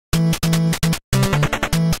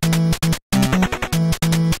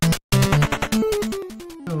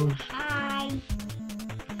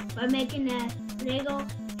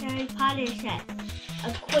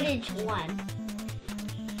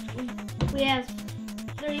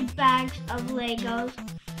3 bags of Legos.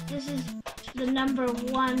 This is the number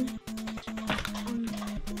 1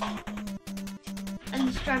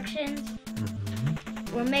 instructions.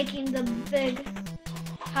 We're making the big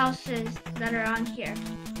houses that are on here.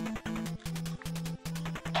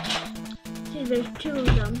 See, there's 2 of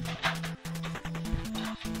them.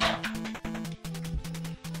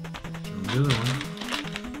 The other one.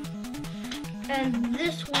 And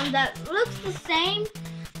this one that looks the same,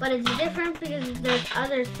 but it's different because there's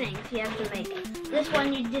other things you have to make. This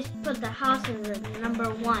one you just put the house as a number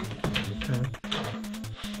 1. Okay.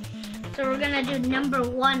 So we're gonna do number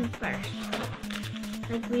 1 first,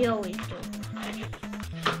 like we always do.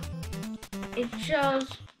 It shows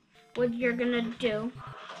what you're gonna do.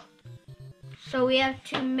 So we have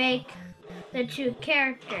to make the 2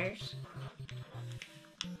 characters.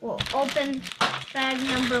 We'll open bag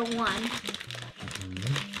number 1.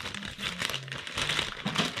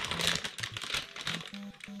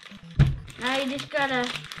 Now you just gotta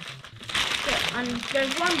get on.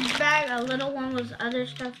 There's one bag, a little one with other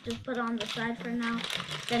stuff to put on the side for now.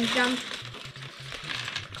 Then jump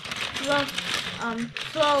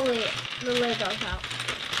slowly the Legos out.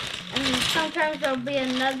 And sometimes there'll be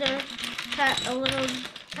another pack, a little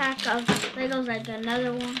pack of Legos, like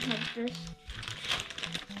another one like this.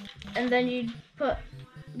 And then you put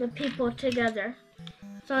the people together.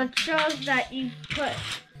 So it shows that you put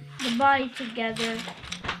the body together,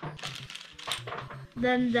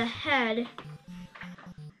 then the head.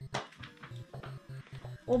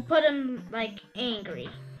 We'll put him like angry.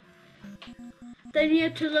 Then you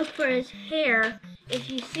have to look for his hair. If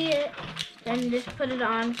you see it, then just put it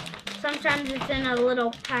on. Sometimes it's in a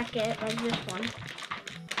little packet like this one.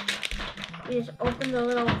 You just open the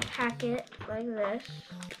little packet like this.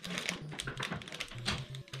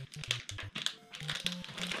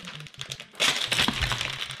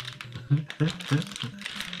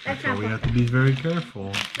 That's why we have to be very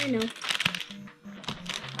careful. I know.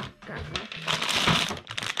 Got me.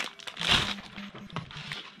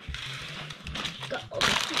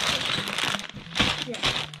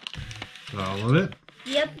 Yeah. All of it?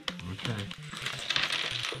 Yep. Okay.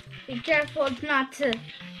 Be careful not to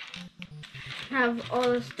have all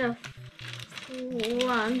the stuff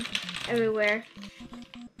run everywhere.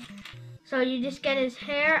 So you just get his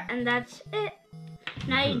hair and that's it.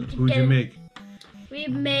 Now you Who'd you make? We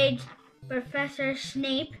made Professor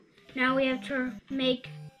Snape. Now we have to make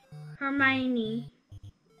Hermione.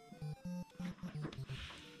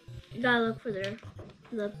 You gotta look for the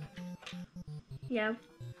yeah.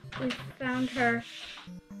 We found her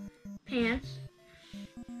pants,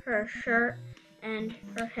 her shirt, and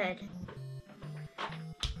her head.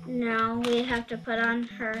 Now we have to put on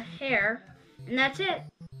her hair, and that's it.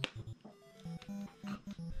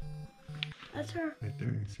 That's her. Right there,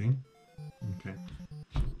 you see? Okay.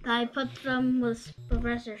 I put them with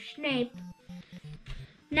Professor Snape.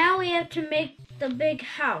 Now we have to make the big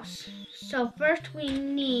house. So first we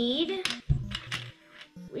need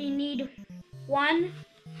 1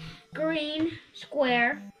 green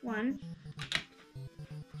square, 1.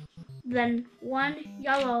 Then 1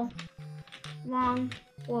 yellow 1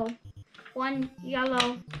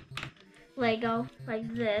 yellow Lego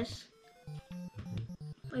like this.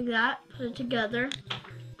 Like that, put it together.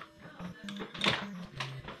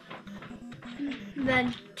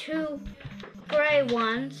 Then 2 gray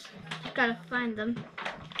ones, just gotta find them.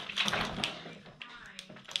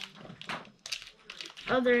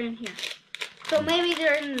 Oh, they're in here. So maybe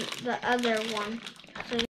they're in the other one.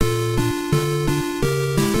 So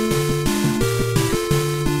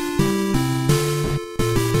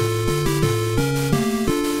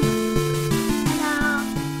now,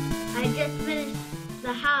 I just finished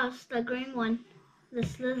the house, the green one, the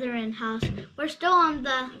Slytherin house. We're still on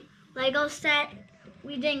the Lego set.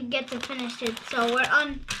 We didn't get to finish it, so we're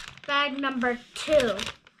on bag number 2.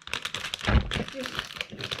 Just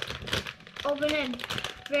open it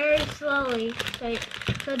very slowly so it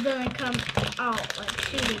doesn't come out like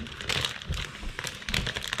shooting.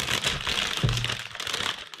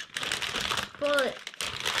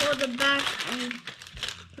 Pull the back, and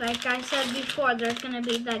like I said before, there's gonna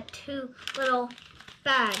be like 2 little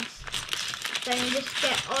bags. Then you just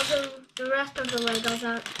get all the rest of the Legos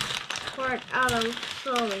out, pour it out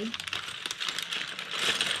slowly.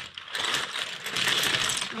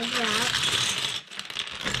 Like that.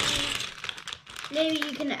 Maybe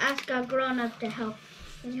you can ask a grown-up to help.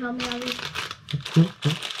 Can you help me out?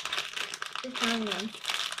 Just find one.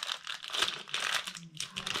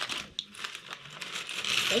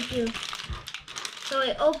 Thank you. So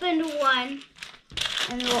we opened 1,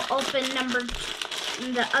 and we'll open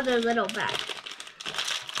the other little bag.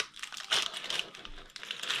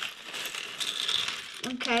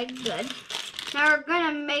 Okay, good. Now we're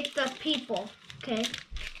gonna make the people. Okay,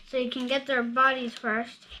 so you can get their bodies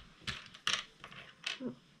first.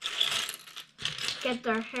 Get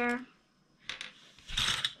their hair.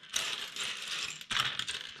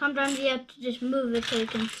 Sometimes you have to just move it so you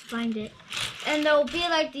can find it. And there'll be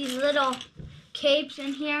like these little capes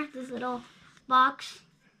in here, this little box.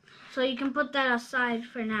 So you can put that aside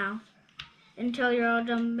for now until you're all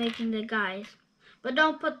done making the guys. But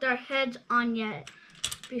don't put their heads on yet,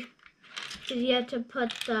 because you have to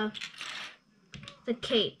put the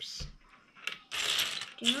capes.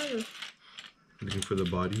 Do you know this? Looking for the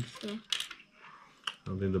bodies? Yeah. I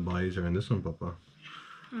don't think the bodies are in this one, Papa.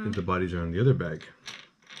 I think Oh. the bodies are in the other bag.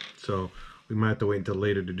 So we might have to wait until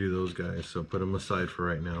later to do those guys. So put them aside for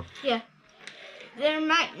right now. Yeah. There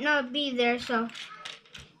might not be there, so you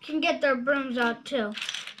can get their brooms out too.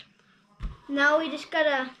 Now we just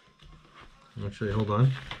gotta... Actually, hold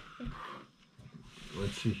on.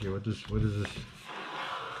 Let's see here. What is this?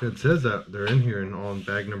 It says that they're in here and on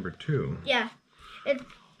bag number 2. Yeah. It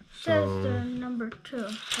says the number 2.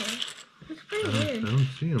 Okay. It's pretty weird. I don't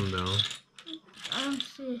see them though. I don't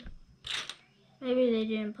see. Maybe they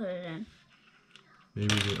didn't put it in.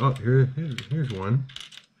 Maybe they, oh, here's one.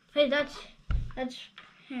 Hey, that's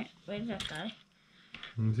here. Where's that guy?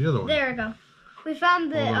 There's the other one. There we go. We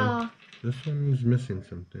found the Hold on. This one is missing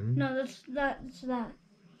something. no, that's that.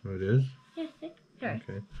 Oh, it is? Yeah, there.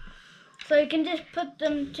 Okay. So you can just put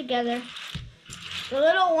them together. The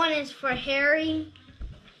little one is for Harry.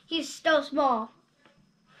 He's still small.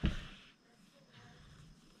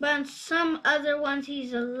 But on some other ones,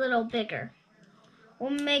 he's a little bigger.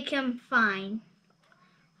 We'll make him fine.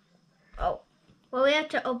 Oh, well, we have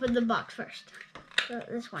to open the box first. So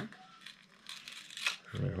this one.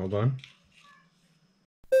 All right, hold on.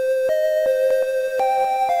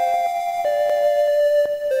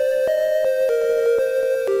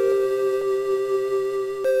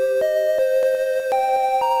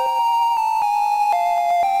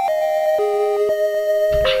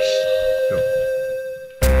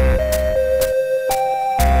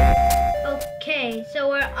 Okay, so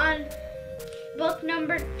we're on book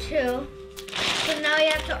number 2. So now you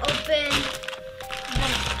have to open the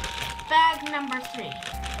bag number 3.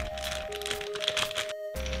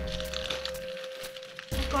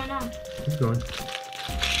 What's going on? Keep going.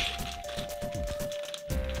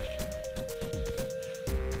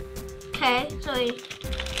 Okay, so we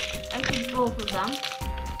emptied both of them.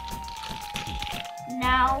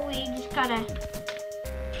 Now we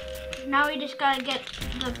just gotta get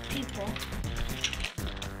the people.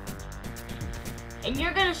 And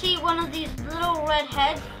you're gonna see one of these little red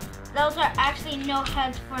heads. Those are actually no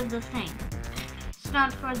heads for the thing. It's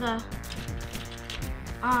not for the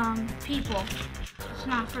people. It's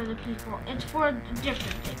not for the people. It's for a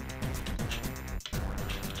different thing.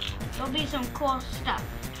 There'll be some cool stuff.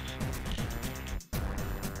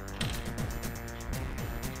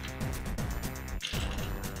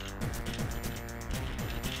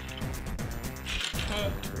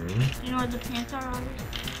 Okay. You know where the pants are already?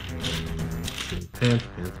 Pants.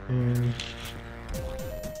 Pants. Pants?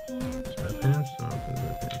 Oh, there's pants.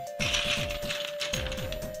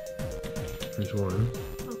 There's one.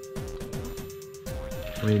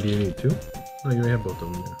 How many do you need? 2? No, you already have both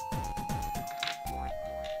of them there.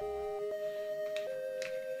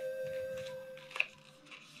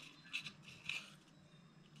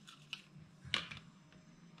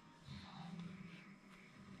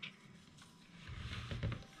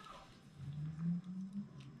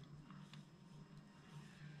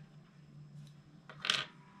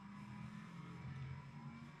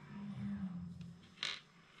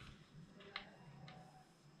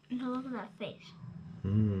 Now look at that face.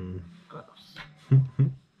 Gross.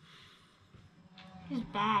 He's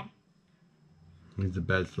bad. He's the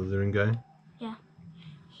bad Slytherin guy? Yeah.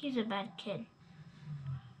 He's a bad kid.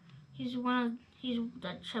 He's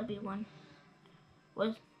the chubby one.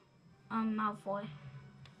 With Malfoy.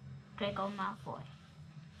 Draco Malfoy.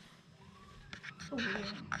 So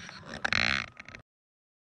weird.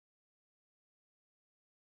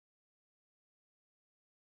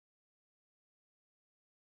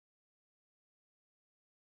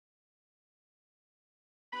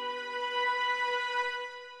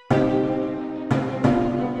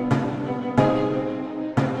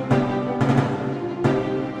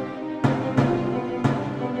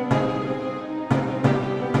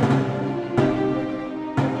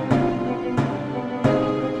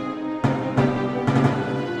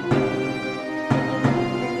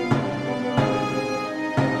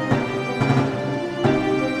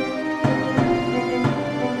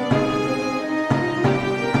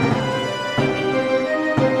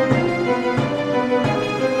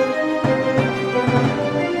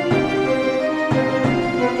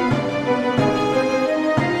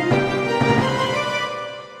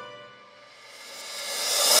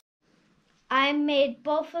 played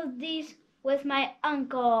both of these with my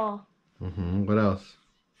uncle. What else?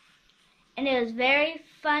 And it was very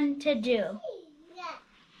fun to do.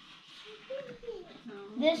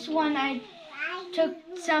 This one I took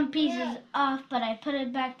some pieces off, but I put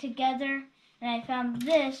it back together. And I found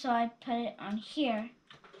this, so I put it on here.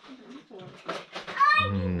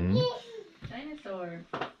 Dinosaur.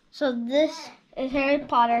 So this is Harry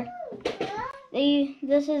Potter.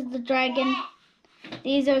 This is the dragon.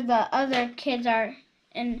 These are the other kids are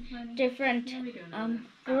in different groups.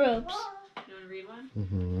 You want to read one?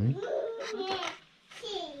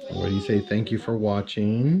 What do you say? Thank you for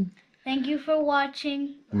watching. Thank you for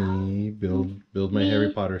watching. Me build my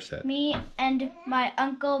Harry Potter set. Me and my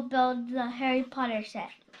uncle build the Harry Potter set.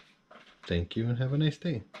 Thank you and have a nice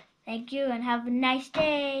day. Thank you and have a nice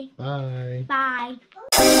day. Bye. Bye.